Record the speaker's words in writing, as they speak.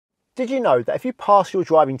Did you know that if you pass your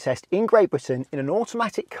driving test in Great Britain in an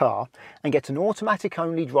automatic car and get an automatic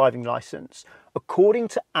only driving licence, according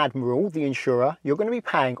to Admiral, the insurer, you're going to be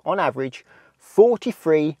paying on average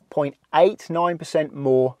 43.89%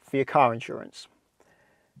 more for your car insurance.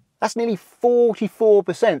 That's nearly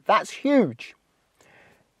 44%. That's huge.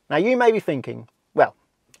 Now you may be thinking, well,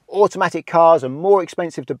 automatic cars are more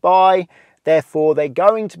expensive to buy, therefore they're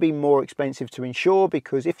going to be more expensive to insure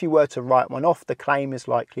because if you were to write one off, the claim is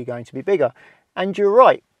likely going to be bigger. And you're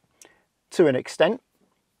right, to an extent.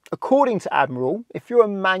 According to Admiral, if you're a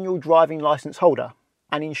manual driving licence holder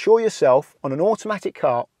and insure yourself on an automatic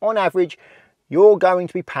car, on average, you're going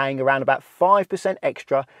to be paying around about 5%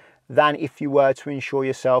 extra than if you were to insure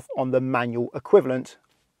yourself on the manual equivalent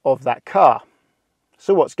of that car.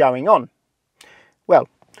 So what's going on? Well,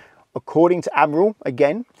 according to Admiral,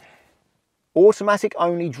 again, automatic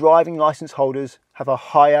only driving licence holders have a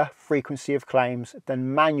higher frequency of claims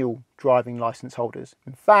than manual driving licence holders.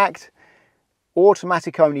 In fact,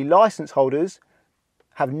 automatic only licence holders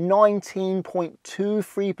have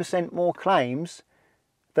 19.23% more claims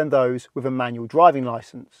than those with a manual driving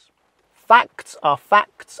licence. Facts are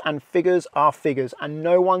facts and figures are figures, and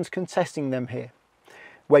no one's contesting them here.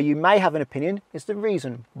 Where you may have an opinion is the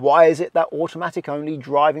reason. Why is it that automatic only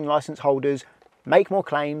driving licence holders make more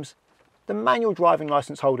claims than manual driving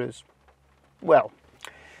licence holders? Well,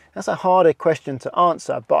 that's a harder question to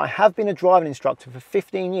answer, but I have been a driving instructor for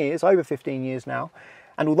 15 years, over 15 years now,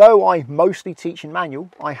 and although I mostly teach in manual,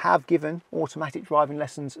 I have given automatic driving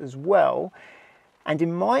lessons as well. And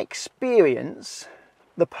in my experience,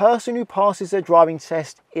 the person who passes their driving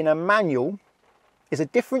test in a manual is a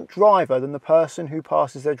different driver than the person who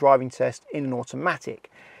passes their driving test in an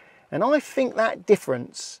automatic. And I think that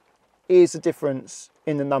difference is the difference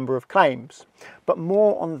in the number of claims, but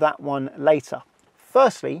more on that one later.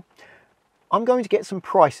 Firstly, I'm going to get some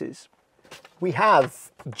prices. We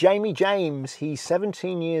have Jamie James, he's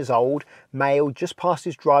 17 years old, male, just passed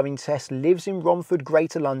his driving test, lives in Romford,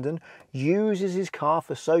 Greater London, uses his car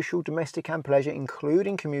for social, domestic and pleasure,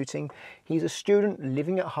 including commuting. He's a student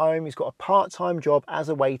living at home, he's got a part-time job as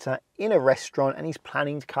a waiter in a restaurant, and he's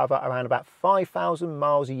planning to cover around about 5,000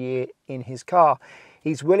 miles a year in his car.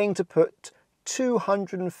 He's willing to put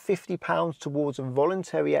 £250 towards a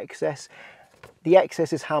voluntary excess. The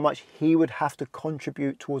excess is how much he would have to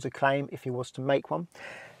contribute towards a claim if he was to make one.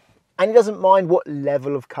 And he doesn't mind what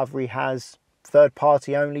level of cover he has, third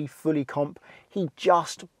party only, fully comp. He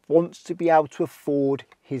just wants to be able to afford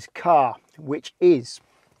his car, which is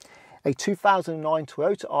a 2009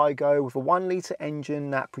 Toyota Aygo with a 1 litre engine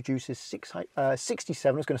that produces 67, I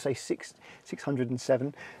was going to say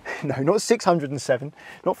 607, no, not 607,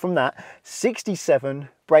 not from that, 67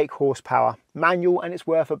 brake horsepower, manual, and it's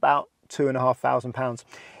worth about £2,500.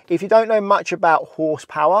 If you don't know much about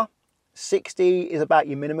horsepower, 60 is about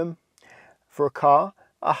your minimum for a car.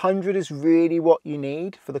 100 is really what you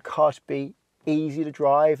need for the car to be easy to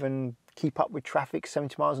drive and keep up with traffic,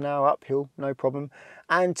 70 miles an hour uphill, no problem.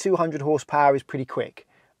 And 200 horsepower is pretty quick.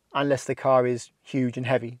 Unless the car is huge and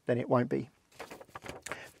heavy, then it won't be.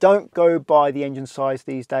 Don't go by the engine size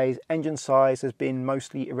these days. Engine size has been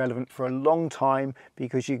mostly irrelevant for a long time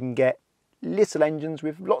because you can get little engines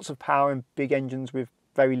with lots of power and big engines with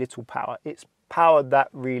very little power. It's power that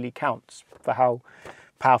really counts for how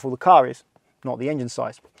powerful the car is, not the engine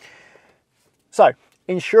size. So,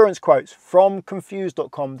 insurance quotes from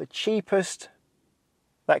confused.com, the cheapest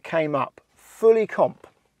that came up, fully comp,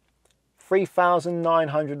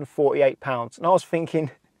 £3,948. And I was thinking,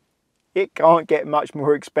 it can't get much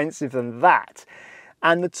more expensive than that.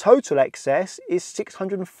 And the total excess is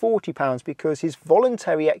 £640 because his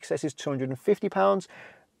voluntary excess is £250,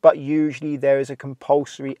 but usually there is a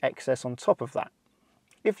compulsory excess on top of that.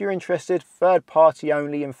 If you're interested, third party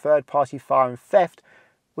only and third party fire and theft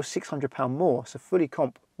was £600 more, so fully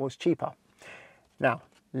comp was cheaper. Now,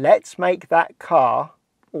 let's make that car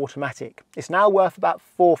automatic. It's now worth about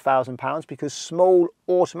 £4,000 because small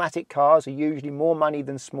automatic cars are usually more money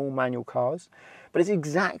than small manual cars, but it's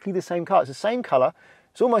exactly the same car. It's the same colour,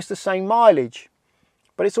 it's almost the same mileage,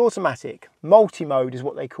 but it's automatic. Multi-mode is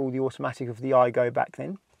what they call the automatic of the Aygo back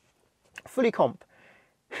then. Fully comp.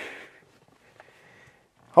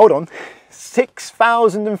 Hold on,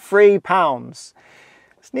 £6,003.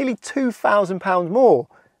 It's nearly £2,000 more.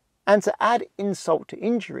 And to add insult to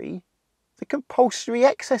injury, the compulsory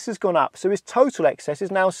excess has gone up. So his total excess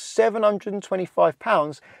is now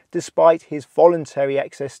 £725, despite his voluntary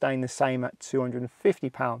excess staying the same at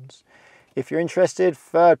 £250. If you're interested,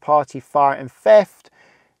 third party fire and theft,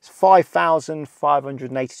 It's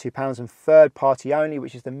 £5,582 and third party only,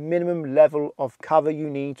 which is the minimum level of cover you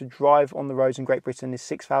need to drive on the roads in Great Britain, is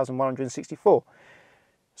 £6,164.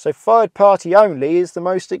 So third party only is the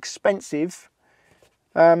most expensive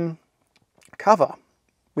cover,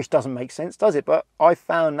 which doesn't make sense, does it? But I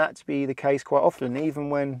found that to be the case quite often, even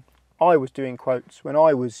when I was doing quotes when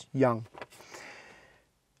I was young.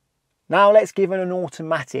 Now let's give it an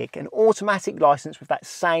automatic license with that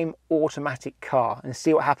same automatic car and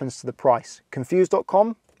see what happens to the price.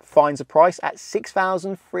 Confused.com finds a price at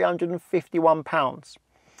 £6,351.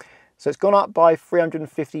 So it's gone up by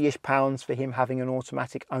 350-ish pounds for him having an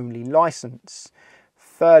automatic only license.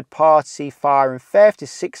 Third party fire and theft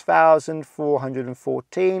is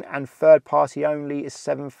 6,414 and third party only is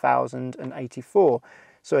 7,084.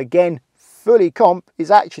 So again, fully comp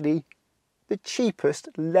is actually the cheapest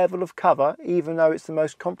level of cover, even though it's the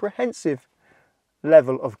most comprehensive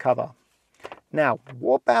level of cover. Now,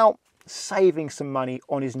 what about saving some money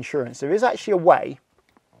on his insurance? There is actually a way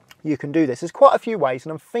you can do this. There's quite a few ways,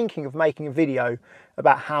 and I'm thinking of making a video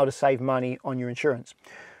about how to save money on your insurance.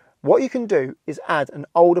 What you can do is add an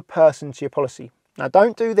older person to your policy. Now,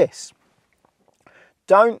 don't do this.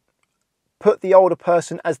 Don't put the older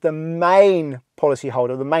person as the main policy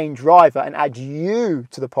holder, the main driver, and add you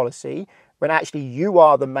to the policy when actually you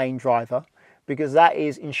are the main driver, because that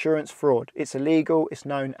is insurance fraud. It's illegal, it's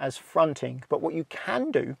known as fronting. But what you can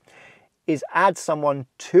do is add someone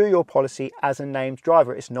to your policy as a named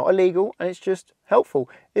driver. It's not illegal and it's just helpful.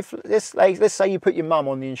 If let's say you put your mum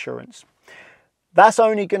on the insurance, that's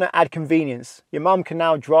only going to add convenience. Your mum can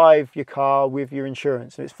now drive your car with your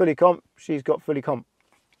insurance. If it's fully comp, she's got fully comp.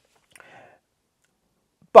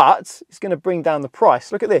 But it's going to bring down the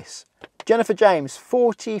price. Look at this. Jennifer James,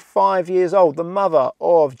 45 years old, the mother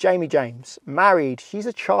of Jamie James, married. She's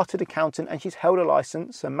a chartered accountant and she's held a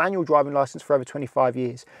license, a manual driving license, for over 25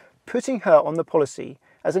 years. Putting her on the policy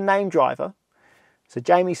as a named driver. So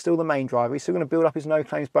Jamie's still the main driver. He's still going to build up his no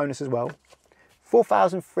claims bonus as well.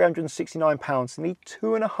 £4,369, nearly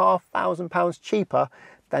 £2,500 cheaper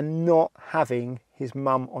than not having his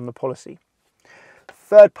mum on the policy.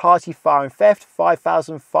 Third party fire and theft,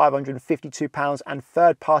 £5,552 and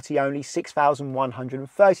third party only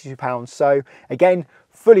 £6,132. So again,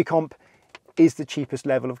 fully comp is the cheapest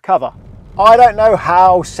level of cover. I don't know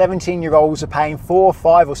how 17-year-olds are paying £4,000,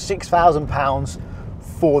 £5,000 or £6,000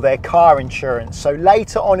 for their car insurance. So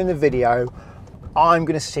later on in the video, I'm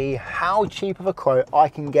going to see how cheap of a quote I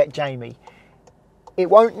can get Jamie. It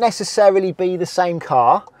won't necessarily be the same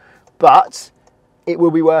car, but it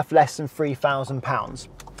will be worth less than £3,000.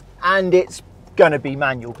 And it's going to be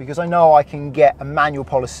manual, because I know I can get a manual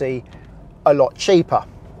policy a lot cheaper.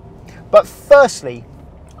 But firstly,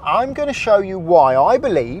 I'm going to show you why I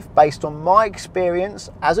believe, based on my experience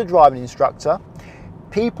as a driving instructor,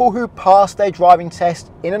 people who pass their driving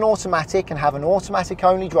test in an automatic and have an automatic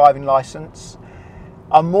only driving license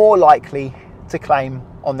are more likely to claim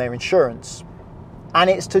on their insurance. And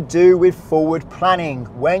it's to do with forward planning.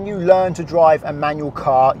 When you learn to drive a manual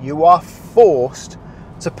car, you are forced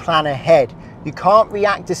to plan ahead. You can't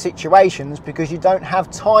react to situations because you don't have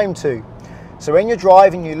time to. So when you're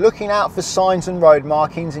driving, you're looking out for signs and road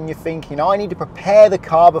markings and you're thinking, I need to prepare the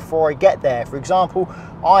car before I get there. For example,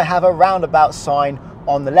 I have a roundabout sign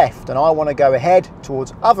on the left and I want to go ahead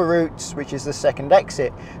towards other routes, which is the second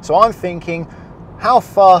exit. So I'm thinking, how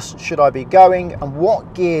fast should I be going and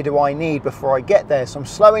what gear do I need before I get there? So I'm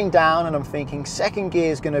slowing down and I'm thinking second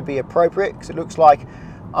gear is going to be appropriate because it looks like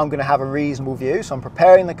I'm going to have a reasonable view. So I'm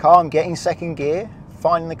preparing the car, I'm getting second gear,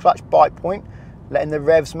 finding the clutch bite point, letting the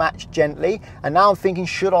revs match gently. And now I'm thinking,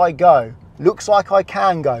 should I go? Looks like I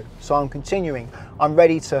can go. So I'm continuing. I'm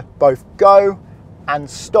ready to both go and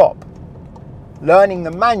stop. Learning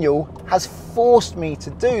the manual has forced me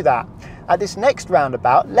to do that. At this next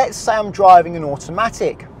roundabout, let's say I'm driving an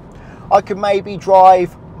automatic. I could maybe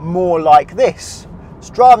drive more like this.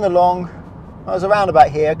 Just driving along, there's a roundabout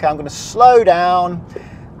here, okay, I'm going to slow down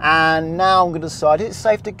and now I'm going to decide, is it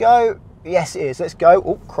safe to go? Yes it is, let's go.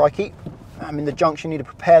 Oh crikey, I'm in the junction, need to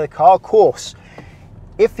prepare the car. Of course,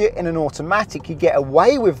 if you're in an automatic, you get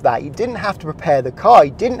away with that. You didn't have to prepare the car,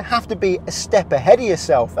 you didn't have to be a step ahead of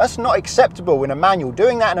yourself. That's not acceptable in a manual.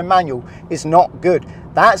 Doing that in a manual is not good.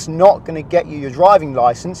 That's not going to get you your driving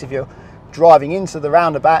license if you're driving into the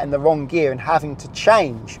roundabout in the wrong gear and having to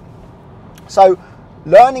change. So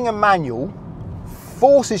learning a manual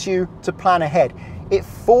forces you to plan ahead. It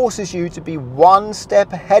forces you to be one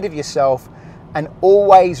step ahead of yourself and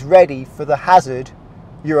always ready for the hazard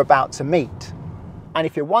you're about to meet. And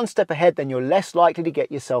if you're one step ahead, then you're less likely to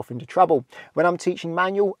get yourself into trouble. When I'm teaching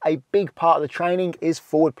manual, a big part of the training is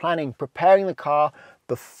forward planning, preparing the car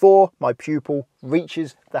before my pupil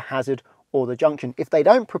reaches the hazard or the junction. If they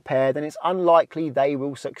don't prepare, then it's unlikely they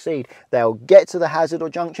will succeed. They'll get to the hazard or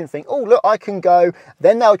junction, think, oh look, I can go.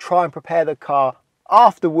 Then they'll try and prepare the car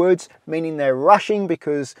afterwards, meaning they're rushing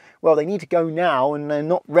because, well, they need to go now and they're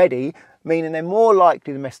not ready, meaning they're more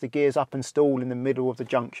likely to mess the gears up and stall in the middle of the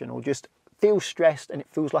junction, or just feel stressed and it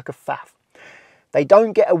feels like a faff. They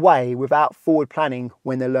don't get away without forward planning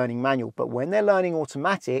when they're learning manual, but when they're learning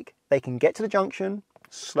automatic, they can get to the junction,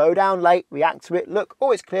 slow down late, react to it, look,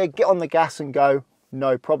 oh, it's clear, get on the gas and go,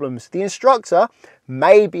 no problems. The instructor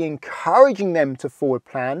may be encouraging them to forward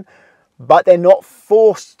plan, but they're not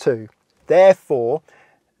forced to. Therefore,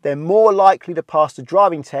 they're more likely to pass the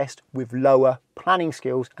driving test with lower planning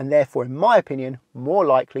skills and therefore, in my opinion, more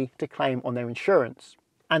likely to claim on their insurance.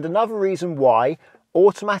 And another reason why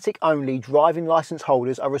automatic only driving licence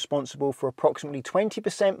holders are responsible for approximately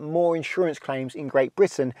 20% more insurance claims in Great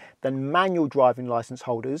Britain than manual driving licence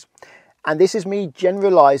holders. And this is me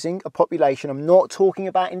generalising a population. I'm not talking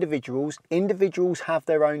about individuals. Individuals have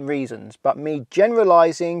their own reasons, but me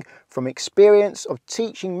generalising from experience of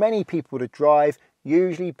teaching many people to drive,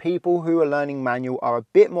 usually people who are learning manual are a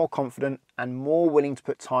bit more confident and more willing to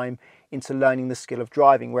put time into learning the skill of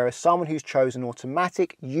driving, whereas someone who's chosen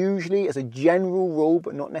automatic, usually as a general rule,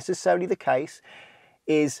 but not necessarily the case,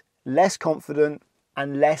 is less confident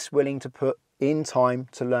and less willing to put in time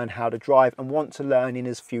to learn how to drive and want to learn in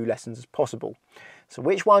as few lessons as possible. So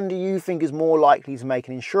which one do you think is more likely to make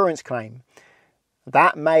an insurance claim?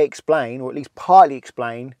 That may explain, or at least partly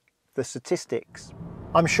explain, the statistics.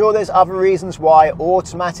 I'm sure there's other reasons why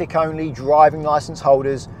automatic only driving licence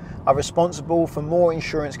holders are responsible for more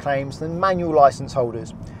insurance claims than manual licence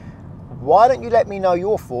holders. Why don't you let me know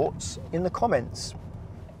your thoughts in the comments?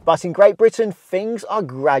 But in Great Britain, things are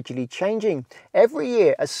gradually changing. Every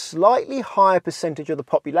year, a slightly higher percentage of the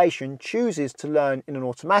population chooses to learn in an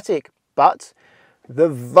automatic, but the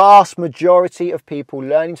vast majority of people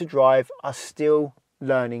learning to drive are still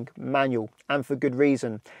learning manual, and for good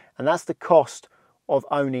reason. And that's the cost of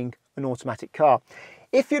owning an automatic car.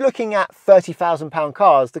 If you're looking at £30,000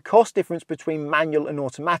 cars, the cost difference between manual and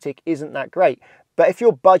automatic isn't that great. But if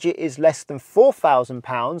your budget is less than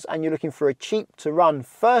 £4,000 and you're looking for a cheap to run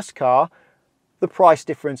first car, the price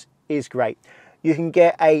difference is great. You can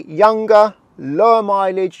get a younger, lower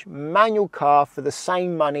mileage manual car for the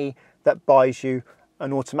same money that buys you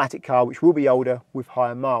an automatic car, which will be older with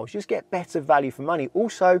higher miles. You just get better value for money.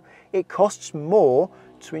 Also, it costs more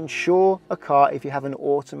to insure a car if you have an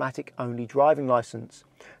automatic only driving license.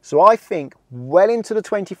 So I think well into the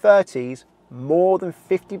 2030s, more than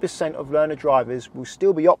 50% of learner drivers will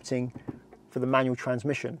still be opting for the manual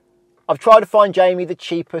transmission. I've tried to find Jamie the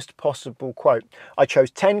cheapest possible quote. I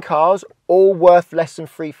chose 10 cars, all worth less than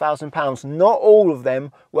 £3,000. Not all of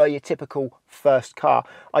them were your typical first car.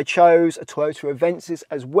 I chose a Toyota Avensis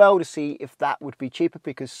as well to see if that would be cheaper,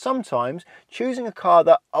 because sometimes choosing a car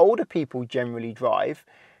that older people generally drive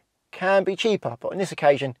can be cheaper, but on this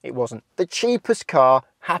occasion it wasn't. The cheapest car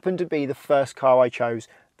happened to be the first car I chose,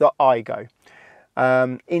 the Igo.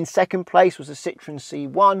 In second place was a Citroen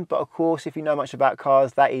C1, but of course if you know much about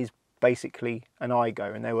cars, that is basically an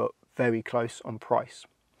Igo, and they were very close on price.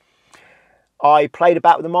 I played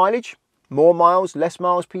about with the mileage, more miles, less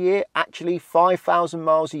miles per year. Actually 5,000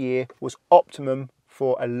 miles a year was optimum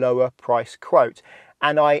for a lower price quote,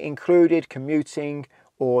 and I included commuting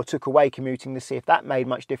or took away commuting to see if that made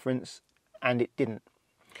much difference, and it didn't.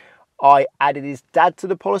 I added his dad to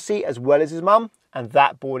the policy as well as his mum, and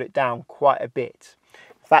that brought it down quite a bit.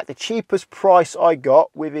 In fact, the cheapest price I got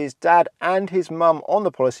with his dad and his mum on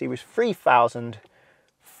the policy was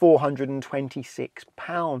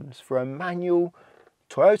 £3,426 for a manual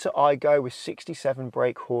Toyota Igo with 67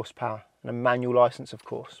 brake horsepower and a manual license, of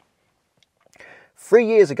course. 3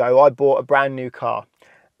 years ago, I bought a brand new car,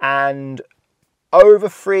 and over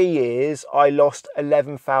 3 years, I lost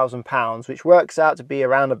 £11,000, which works out to be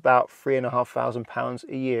around about £3,500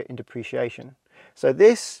 a year in depreciation. So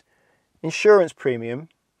this insurance premium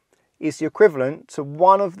is the equivalent to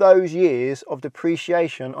one of those years of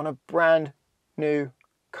depreciation on a brand new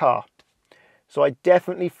car. So I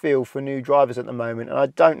definitely feel for new drivers at the moment, and I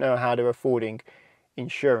don't know how they're affording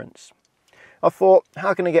insurance. I thought,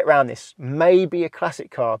 how can I get around this? Maybe a classic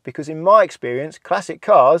car, because in my experience, classic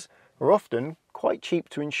cars are often quite cheap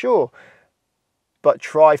to insure. But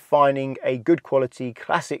try finding a good quality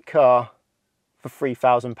classic car for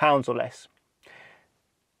 £3,000 or less.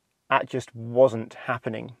 That just wasn't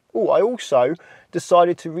happening. Oh, I also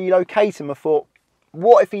decided to relocate him. I thought,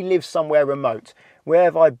 what if he lives somewhere remote? Where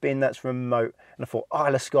have I been that's remote? And I thought,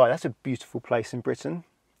 Isle of Skye, that's a beautiful place in Britain.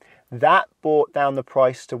 That brought down the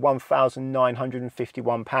price to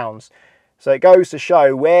 £1,951. So it goes to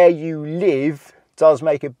show where you live does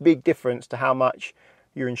make a big difference to how much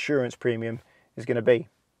your insurance premium is going to be.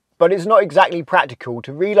 But it's not exactly practical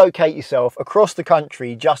to relocate yourself across the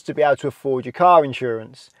country just to be able to afford your car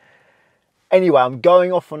insurance. Anyway, I'm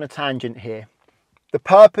going off on a tangent here. The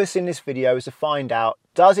purpose in this video is to find out,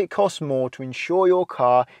 does it cost more to insure your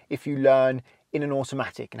car if you learn in an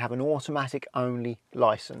automatic and have an automatic only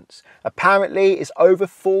license? Apparently it's over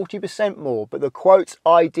 40% more, but the quotes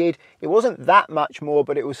I did, it wasn't that much more,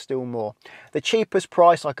 but it was still more. The cheapest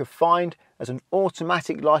price I could find as an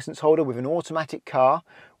automatic license holder with an automatic car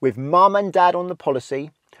with mum and dad on the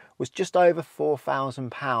policy was just over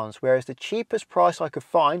 £4,000, whereas the cheapest price I could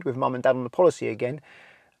find with mum and dad on the policy again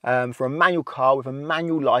for a manual car with a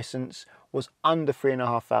manual license was under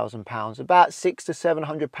 £3,500, about £600 to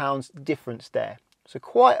 £700 difference there. So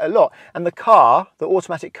quite a lot. And the car, the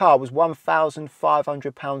automatic car, was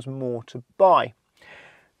 £1,500 more to buy.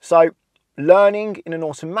 So learning in an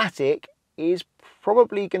automatic is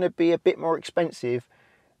probably going to be a bit more expensive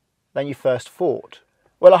than you first thought.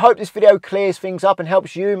 Well, I hope this video clears things up and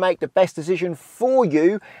helps you make the best decision for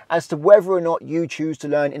you as to whether or not you choose to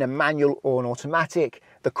learn in a manual or an automatic.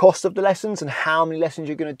 The cost of the lessons and how many lessons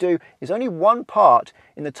you're going to do is only one part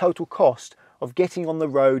in the total cost of getting on the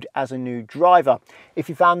road as a new driver. If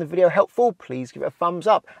you found the video helpful, please give it a thumbs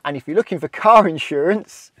up. And if you're looking for car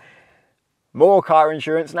insurance, more car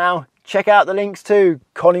insurance now, check out the links to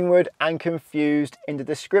Collingwood and Confused in the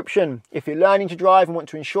description. If you're learning to drive and want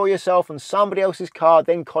to insure yourself on somebody else's car,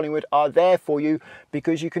 then Collingwood are there for you,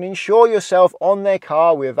 because you can insure yourself on their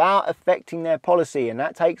car without affecting their policy, and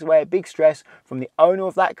that takes away a big stress from the owner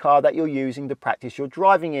of that car that you're using to practice your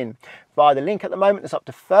driving in. Via the link at the moment, there's up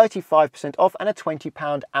to 35% off and a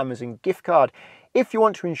 £20 Amazon gift card. If you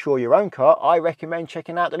want to insure your own car, I recommend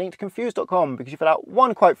checking out the link to confused.com, because you fill out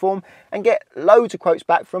one quote form and get loads of quotes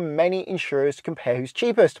back from many insurers to compare who's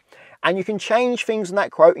cheapest. And you can change things in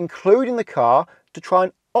that quote, including the car, to try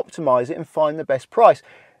and optimize it and find the best price,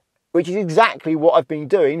 which is exactly what I've been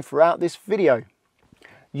doing throughout this video.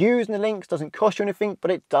 Using the links doesn't cost you anything,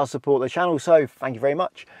 but it does support the channel, so thank you very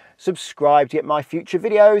much. Subscribe to get my future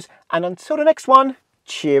videos, and until the next one,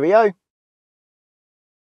 cheerio.